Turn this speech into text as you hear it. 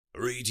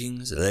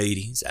Greetings,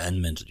 ladies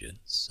and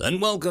gents,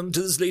 and welcome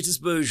to this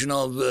latest version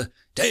of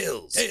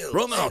Tales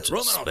from Outer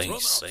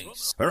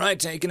Space, where I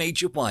take an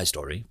T.F.O.S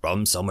story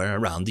from somewhere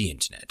around the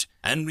internet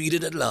and read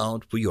it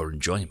aloud for your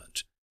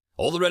enjoyment.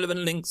 All the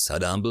relevant links are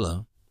down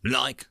below.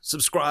 Like,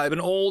 subscribe,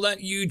 and all that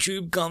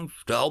YouTube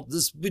comf to help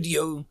this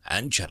video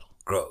and channel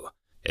grow.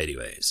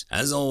 Anyways,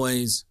 as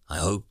always, I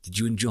hope that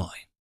you enjoy.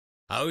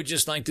 I would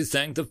just like to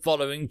thank the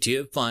following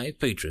Tier 5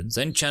 patrons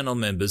and channel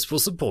members for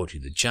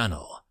supporting the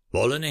channel: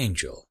 Fallen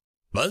Angel,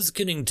 Buzz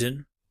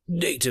Kennington,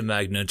 Data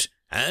Magnet,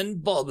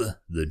 and Bob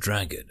the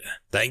Dragon.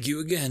 Thank you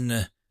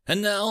again.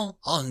 And now,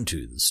 on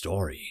to the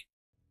story.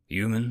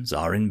 Humans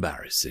Are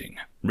Embarrassing.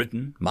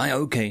 Written by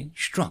OK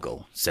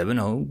Struggle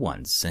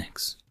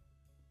 7016.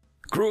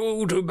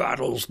 Crew to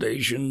battle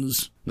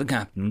stations, the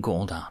captain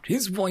called out,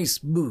 his voice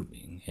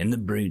booming in the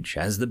bridge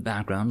as the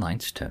background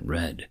lights turned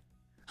red.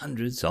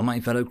 Hundreds of my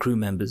fellow crew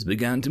members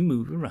began to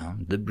move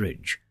around the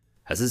bridge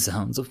as the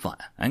sounds of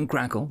fire and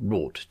crackle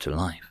roared to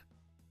life.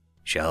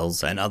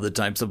 Shells and other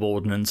types of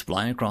ordnance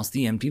fly across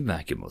the empty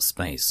vacuum of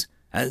space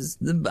as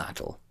the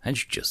battle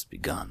has just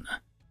begun.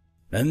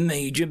 A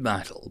major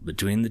battle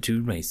between the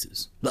two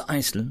races, the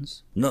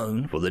Icelands,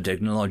 known for their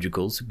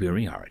technological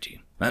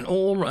superiority, an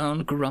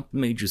all-round corrupt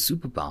major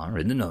superpower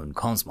in the known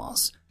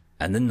cosmos,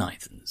 and the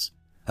Nithans,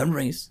 a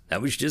race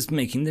that was just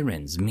making their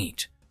ends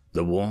meet.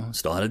 The war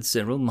started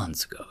several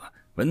months ago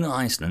when the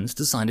Icelands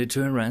decided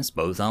to harass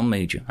both our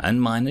major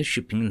and minor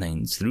shipping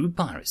lanes through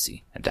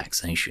piracy and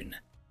taxation.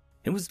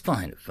 It was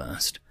fine at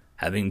first,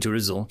 having to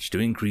resort to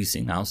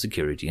increasing our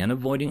security and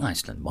avoiding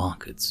Iceland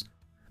markets.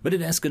 But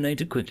it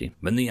escalated quickly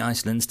when the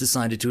Icelands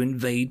decided to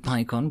invade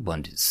Pycon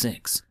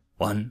 126,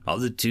 one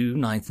of the two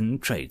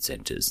Nithan trade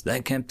centers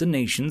that kept the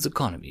nation's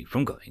economy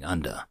from going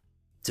under.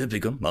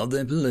 Typical of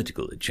their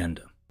political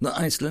agenda, the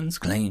Icelands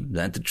claimed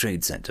that the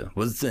trade center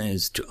was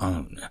theirs to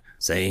own,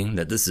 saying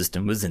that the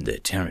system was in their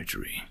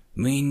territory.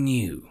 We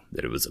knew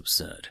that it was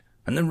absurd,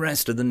 and the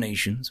rest of the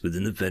nations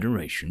within the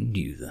Federation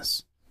knew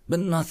this. But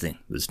nothing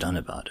was done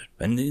about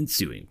it, and the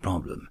ensuing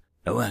problem,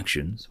 no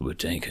actions were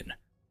taken.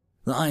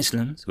 The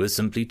Icelands were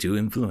simply too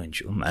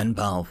influential and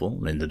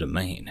powerful in the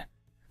domain,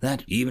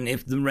 that even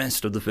if the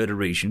rest of the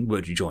Federation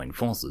were to join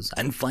forces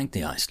and fight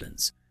the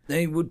Icelands,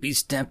 they would be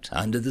stepped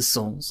under the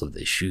soles of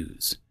their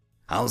shoes.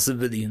 Our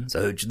civilians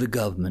urged the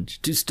government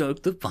to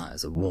stoke the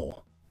fires of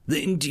war.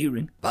 The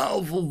enduring,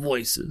 powerful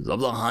voices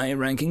of the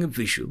high-ranking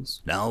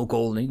officials now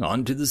calling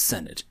onto the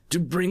Senate to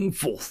bring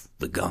forth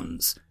the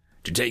guns,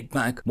 to take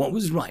back what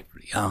was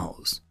rightfully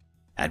ours.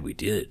 And we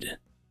did.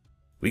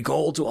 We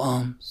called to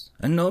arms,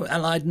 and no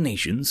allied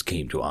nations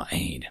came to our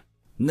aid.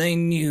 They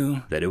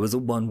knew that it was a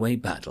one-way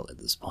battle at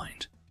this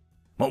point.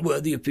 What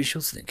were the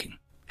officials thinking?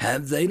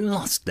 Have they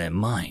lost their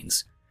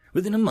minds?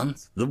 Within a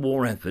month, the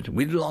war effort,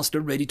 we'd lost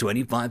already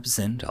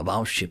 25% of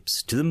our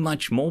ships to the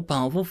much more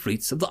powerful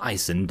fleets of the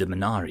Isen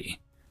Demonari,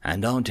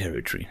 and our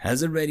territory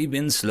has already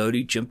been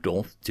slowly chipped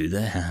off to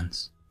their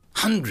hands.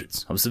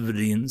 Hundreds of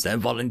civilians that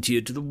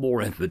volunteered to the war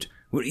effort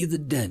were either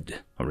dead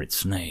or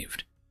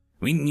enslaved.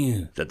 We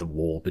knew that the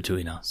war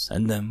between us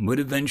and them would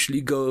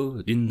eventually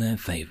go in their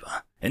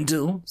favor,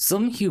 until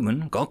some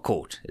human got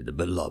caught in the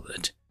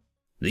beloved.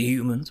 The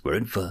humans were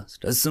at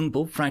first a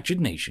simple fractured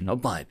nation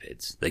of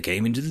bipeds that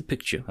came into the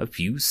picture a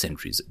few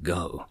centuries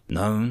ago,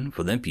 known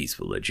for their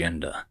peaceful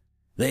agenda.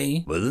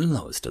 They were the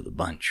lowest of the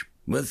bunch,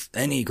 with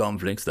any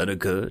conflicts that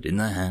occurred in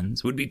their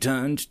hands would be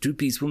turned to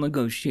peaceful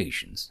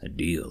negotiations and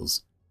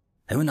deals.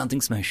 They were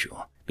nothing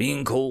special,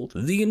 being called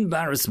the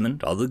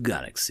embarrassment of the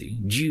galaxy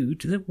due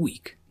to their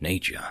weak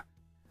nature.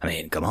 I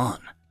mean, come on,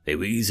 they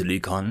were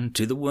easily conned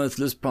to the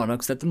worthless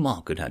products that the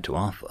market had to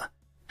offer.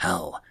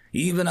 Hell,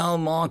 even our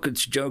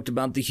markets joked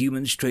about the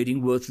humans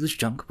trading worthless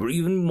junk for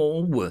even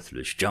more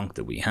worthless junk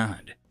that we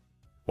had.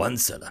 One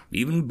seller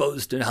even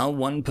boasted how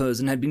one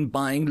person had been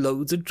buying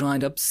loads of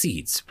dried up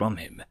seeds from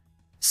him.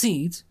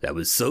 Seeds that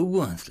were so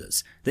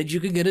worthless that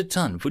you could get a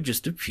ton for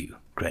just a few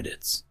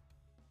credits.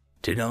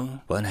 To know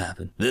what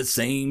happened, the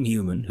same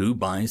human who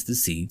buys the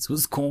seeds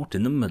was caught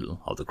in the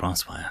middle of the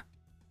crossfire.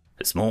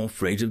 A small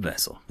freighter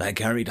vessel that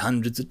carried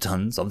hundreds of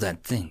tons of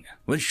that thing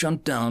was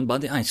shot down by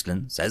the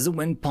Icelands as it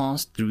went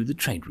past through the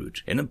trade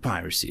route in a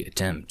piracy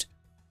attempt.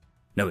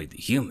 Knowing the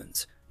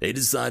humans, they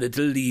decided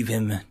to leave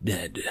him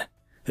dead,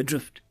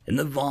 adrift in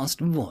the vast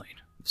void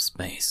of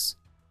space.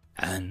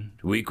 And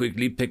we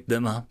quickly picked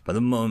them up by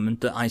the moment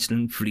the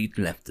Iceland fleet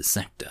left the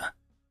sector.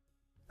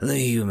 The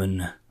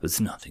human was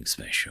nothing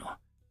special.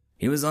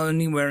 He was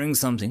only wearing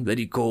something that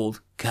he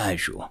called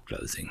casual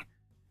clothing.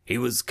 He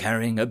was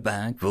carrying a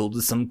bag filled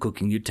with some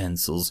cooking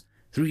utensils,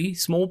 3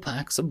 small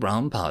packs of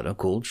brown powder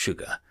called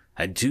sugar,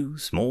 and 2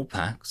 small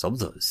packs of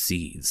those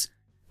seeds,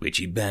 which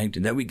he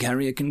begged that we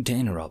carry a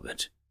container of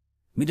it.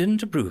 We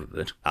didn't approve of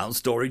it. Our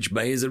storage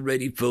bay is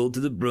already filled to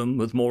the brim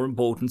with more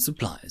important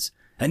supplies,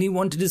 and he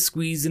wanted to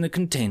squeeze in a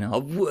container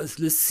of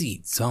worthless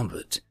seeds of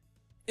it.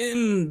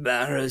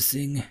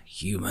 Embarrassing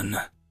human.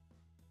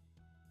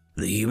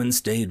 The human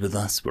stayed with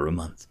us for a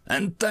month,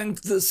 and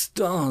thanked the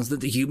stars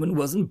that the human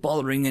wasn't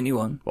bothering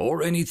anyone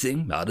or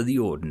anything out of the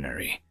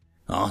ordinary.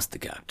 asked the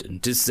captain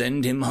to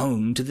send him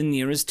home to the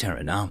nearest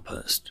Terran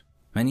outpost,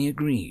 and he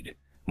agreed,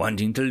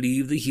 wanting to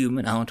leave the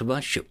human out of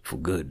our ship for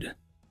good.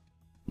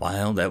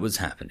 While that was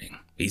happening,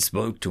 he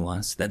spoke to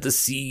us that the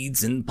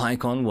seeds in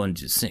Pycon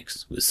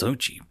 126 were so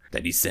cheap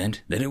that he said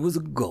that it was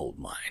a gold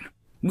mine.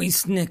 We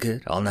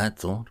snickered on that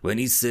thought when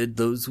he said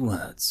those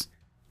words,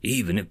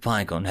 even if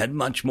Pycon had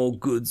much more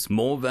goods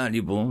more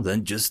valuable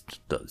than just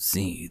those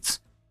seeds.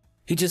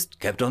 He just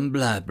kept on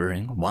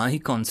blabbering while he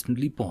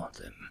constantly bought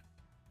them.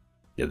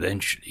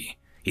 Eventually,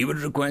 he would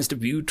request a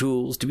few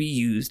tools to be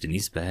used in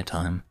his spare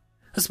time.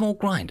 A small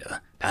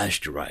grinder,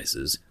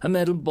 pasteurizers, a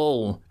metal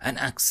bowl, and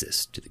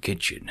access to the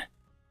kitchen.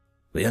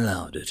 We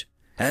allowed it,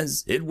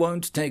 as it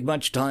won't take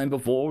much time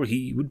before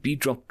he would be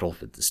dropped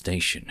off at the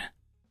station.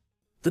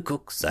 The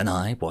cooks and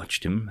I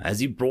watched him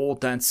as he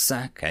brought that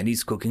sack and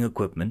his cooking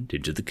equipment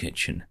into the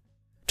kitchen,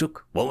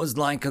 took what was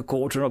like a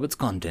quarter of its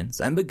contents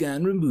and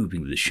began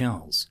removing the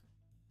shells.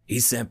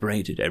 He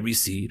separated every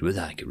seed with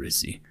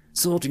accuracy,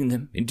 sorting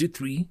them into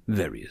 3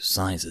 various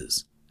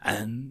sizes,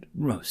 and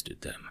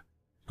roasted them.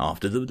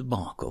 After the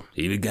debacle,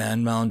 he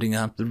began rounding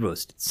up the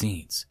roasted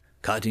seeds,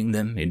 cutting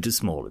them into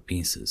smaller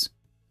pieces.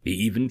 He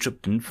even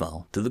tripped and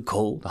fell to the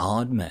cold,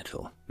 hard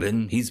metal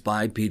when his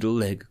bipedal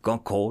leg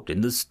got caught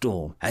in the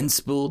storm and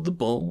spilled the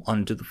bowl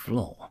onto the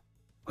floor.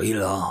 We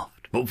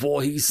laughed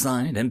before he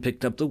sighed and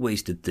picked up the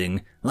wasted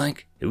thing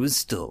like it was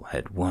still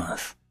had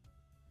worth.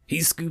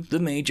 He scooped the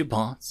major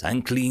parts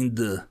and cleaned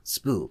the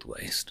spilled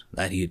waste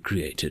that he had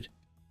created.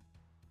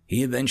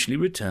 He eventually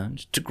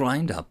returned to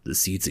grind up the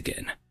seeds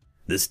again.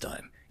 This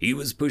time, he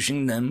was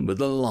pushing them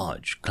with a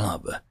large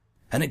club,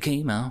 and it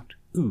came out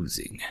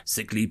oozing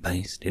sickly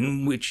paste,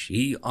 in which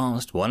he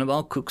asked one of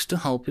our cooks to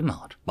help him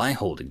out by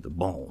holding the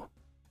bowl.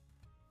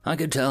 I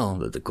could tell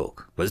that the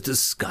cook was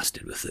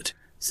disgusted with it,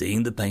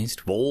 seeing the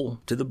paste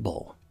fall to the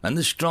bowl, and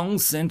the strong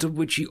scent of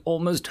which he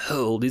almost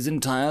hurled his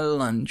entire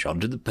lunch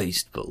onto the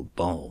paste-filled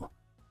bowl.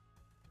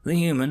 The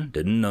human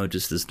didn't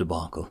notice this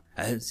debacle,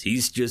 as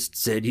he's just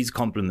said his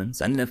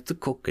compliments and left the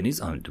cook in his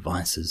own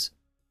devices.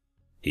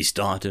 He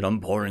started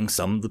on pouring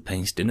some of the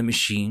paste in a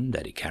machine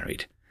that he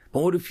carried,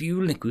 poured a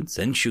few liquids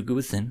and sugar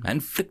within,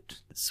 and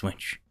flicked the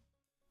switch,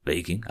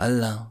 making a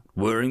loud,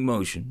 whirring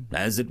motion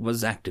as it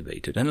was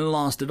activated, and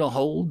lasted a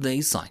whole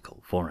day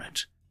cycle for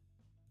it.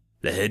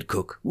 The head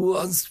cook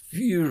was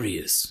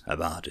furious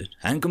about it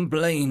and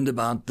complained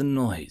about the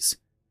noise,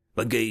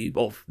 but gave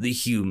off the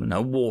human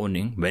a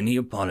warning when he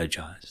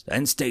apologized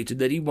and stated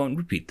that he won't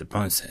repeat the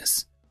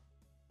process.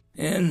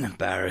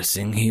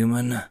 Embarrassing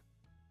human.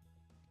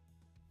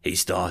 He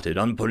started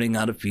on pulling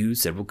out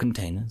several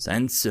containers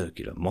and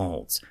circular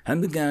molds, and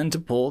began to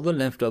pour the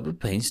leftover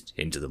paste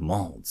into the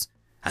molds,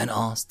 and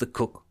asked the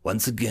cook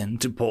once again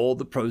to pour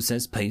the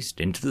processed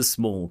paste into the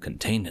small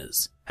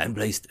containers, and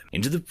place them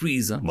into the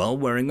freezer while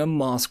wearing a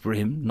mask for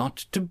him not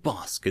to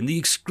bask in the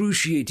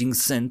excruciating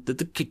scent that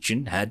the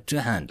kitchen had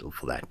to handle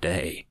for that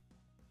day.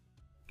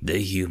 The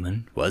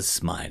human was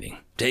smiling,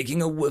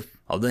 taking a whiff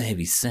of the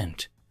heavy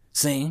scent,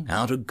 saying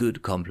out a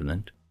good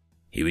compliment,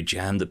 he would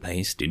jam the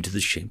paste into the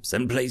shapes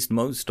and place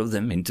most of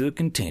them into a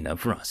container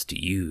for us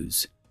to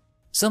use.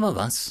 Some of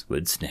us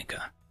would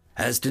snicker,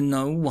 as to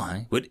know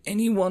why would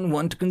anyone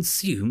want to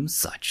consume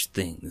such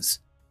things.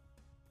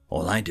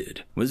 All I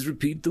did was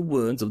repeat the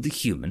words of the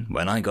human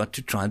when I got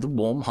to try the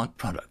warm hot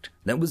product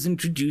that was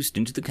introduced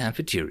into the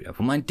cafeteria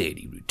for my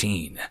daily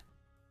routine.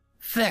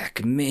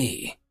 Feck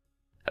me!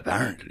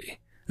 Apparently,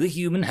 the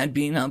human had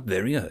been up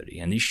very early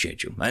in his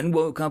schedule and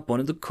woke up one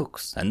of the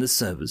cooks and the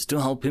servers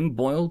to help him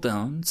boil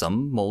down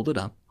some molded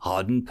up,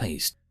 hardened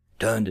paste,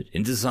 turned it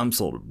into some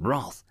sort of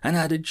broth, and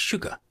added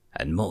sugar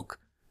and milk,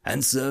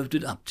 and served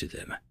it up to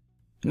them.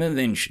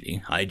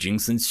 Eventually,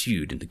 hijinks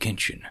ensued in the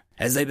kitchen,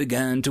 as they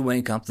began to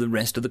wake up the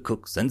rest of the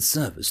cooks and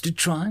servers to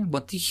try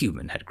what the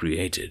human had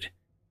created.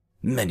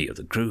 Many of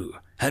the crew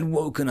had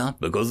woken up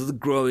because of the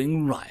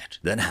growing riot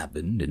that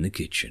happened in the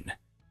kitchen.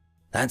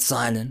 That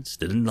silence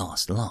didn't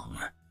last long,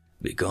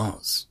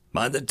 because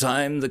by the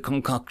time the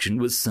concoction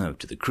was served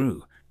to the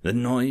crew, the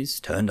noise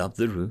turned up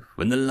the roof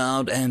when the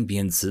loud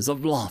ambiances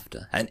of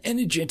laughter and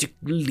energetic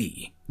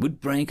glee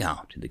would break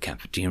out in the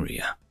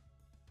cafeteria.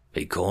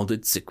 They called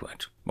it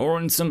sikwat, or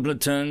in simpler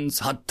terms,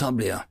 hot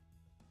tablia,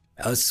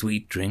 a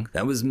sweet drink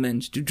that was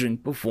meant to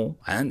drink before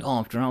and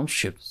after our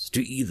shifts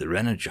to either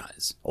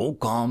energize or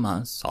calm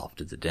us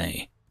after the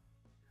day.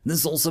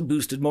 This also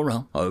boosted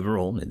morale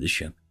overall in the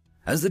ship,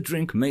 as the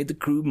drink made the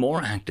crew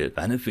more active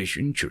and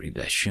efficient during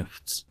their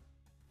shifts.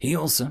 He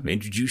also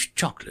introduced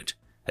chocolate,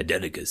 a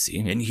delicacy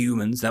in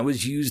humans that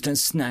was used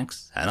as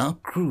snacks, and our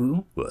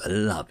crew were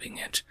loving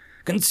it,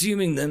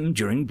 consuming them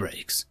during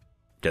breaks.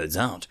 Turns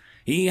out,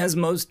 he has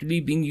mostly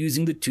been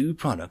using the 2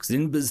 products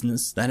in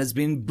business that has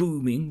been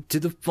booming to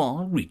the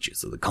far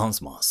reaches of the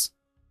cosmos.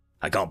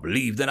 I can't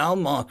believe that our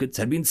markets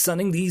had been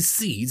selling these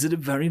seeds at a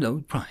very low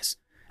price,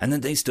 and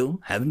that they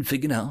still haven't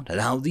figured out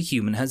how the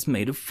human has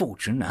made a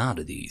fortune out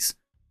of these.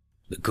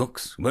 The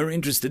cooks were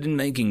interested in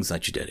making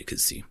such a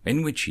delicacy,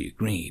 in which he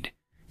agreed,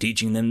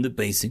 teaching them the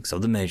basics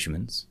of the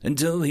measurements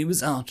until he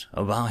was out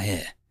of our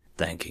hair,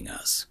 thanking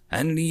us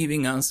and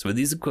leaving us with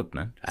his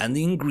equipment and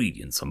the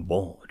ingredients on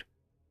board.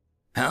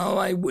 How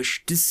I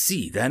wished to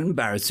see that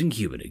embarrassing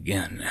human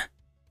again.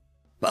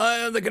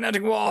 "Fire the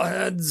kinetic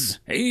warheads!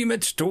 Aim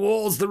it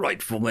towards the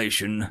right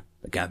formation!"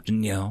 the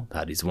captain yelled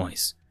at his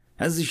voice,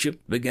 as the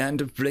ship began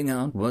to fling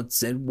out what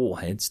said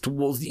warheads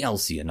towards the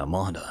Alcyon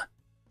Armada.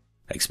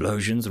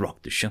 Explosions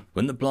rocked the ship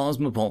when the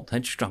plasma bolt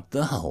had struck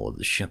the hull of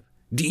the ship,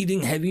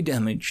 dealing heavy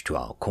damage to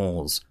our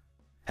cores,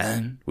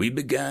 and we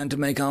began to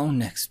make our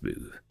next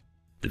move.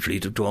 The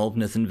fleet of 12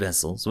 Nithan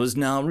vessels was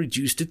now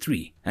reduced to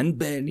 3 and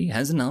barely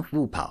has enough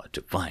willpower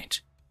to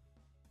fight.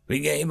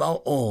 We gave our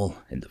all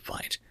in the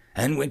fight,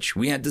 in which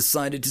we had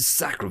decided to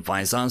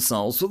sacrifice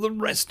ourselves for the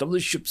rest of the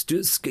ships to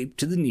escape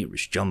to the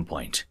nearest jump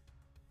point.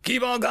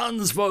 "Keep our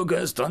guns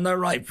focused on their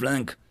right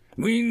flank.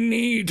 We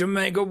need to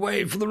make a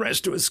way for the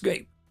rest to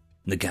escape,"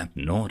 the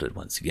captain ordered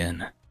once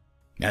again,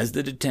 as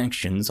the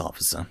detections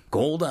officer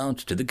called out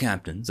to the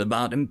captains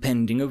about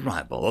impending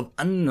arrival of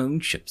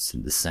unknown ships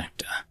in the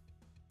sector.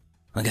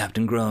 The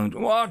captain groaned.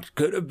 "What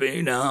could it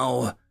be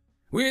now?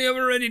 We are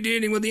already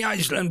dealing with the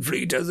Iceland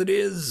fleet as it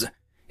is.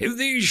 If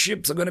these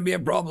ships are going to be a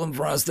problem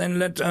for us, then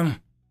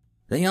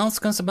They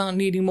ask us about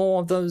needing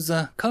more of those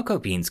cocoa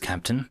beans,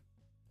 Captain."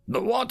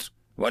 "The what?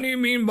 What do you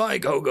mean by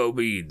cocoa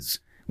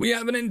beans? We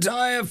have an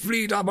entire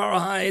fleet up our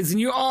hides,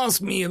 and you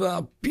ask me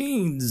about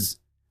beans."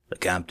 The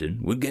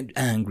captain would get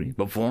angry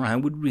before I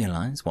would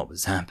realize what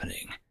was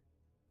happening.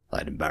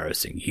 That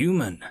embarrassing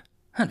human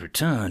had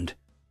returned.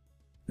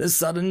 The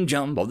sudden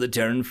jump of the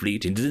Terran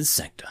fleet into this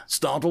sector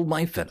startled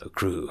my fellow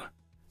crew.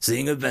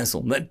 Seeing a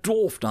vessel that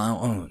dwarfed our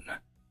own,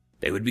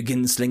 they would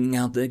begin slinging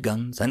out their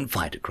guns and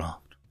fighter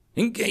craft,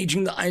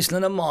 engaging the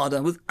Iceland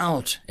Armada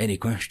without any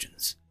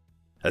questions.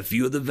 A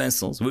few of the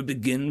vessels would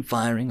begin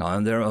firing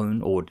on their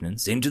own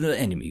ordnance into the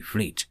enemy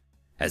fleet,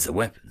 as the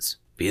weapons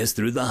pierced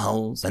through the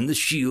hulls and the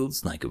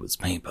shields like it was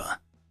paper.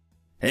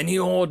 Any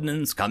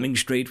ordnance coming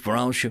straight for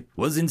our ship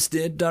was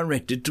instead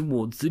directed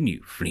towards the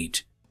new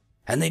fleet,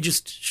 and they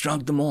just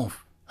shrugged them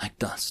off like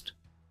dust.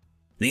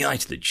 The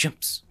isolated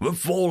ships were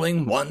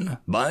falling one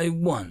by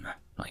one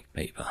like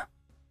paper.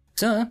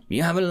 "Sir,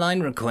 you have a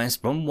line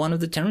request from one of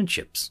the Terran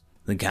ships."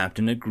 The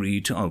captain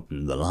agreed to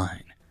open the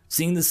line,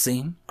 seeing the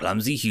same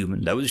clumsy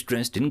human that was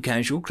dressed in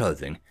casual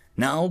clothing,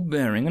 now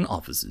bearing an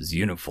officer's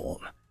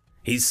uniform.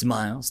 His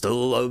smile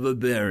still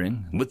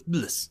overbearing with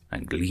bliss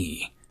and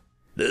glee.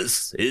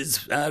 "This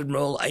is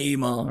Admiral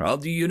Amar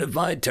of the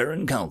Unified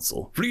Terran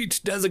Council,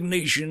 fleet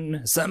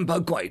designation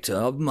Sampaguita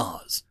of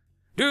Mars.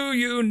 Do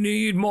you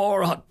need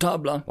more hot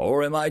tabla,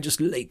 or am I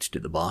just late to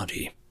the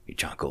party?" he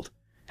chuckled,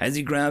 as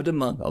he grabbed a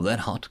mug of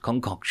that hot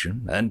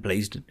concoction and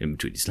placed it in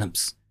between his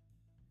lips.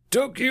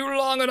 "Took you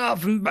long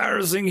enough,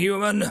 embarrassing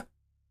human."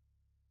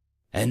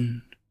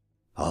 End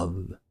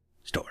of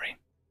story.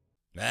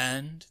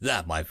 And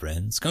that, my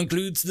friends,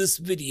 concludes this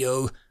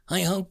video.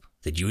 I hope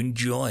that you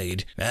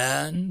enjoyed,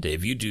 and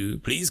if you do,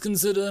 please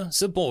consider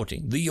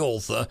supporting the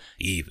author,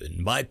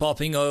 even by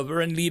popping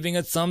over and leaving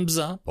a thumbs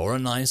up or a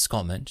nice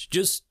comment,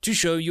 just to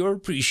show your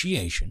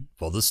appreciation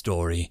for the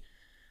story.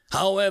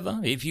 However,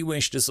 if you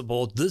wish to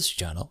support this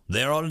channel,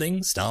 there are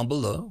links down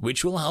below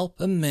which will help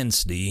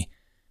immensely.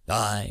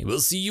 I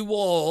will see you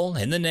all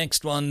in the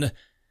next one,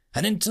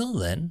 and until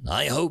then,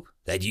 I hope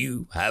that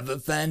you have a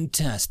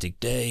fantastic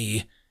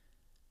day.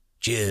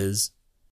 Cheers.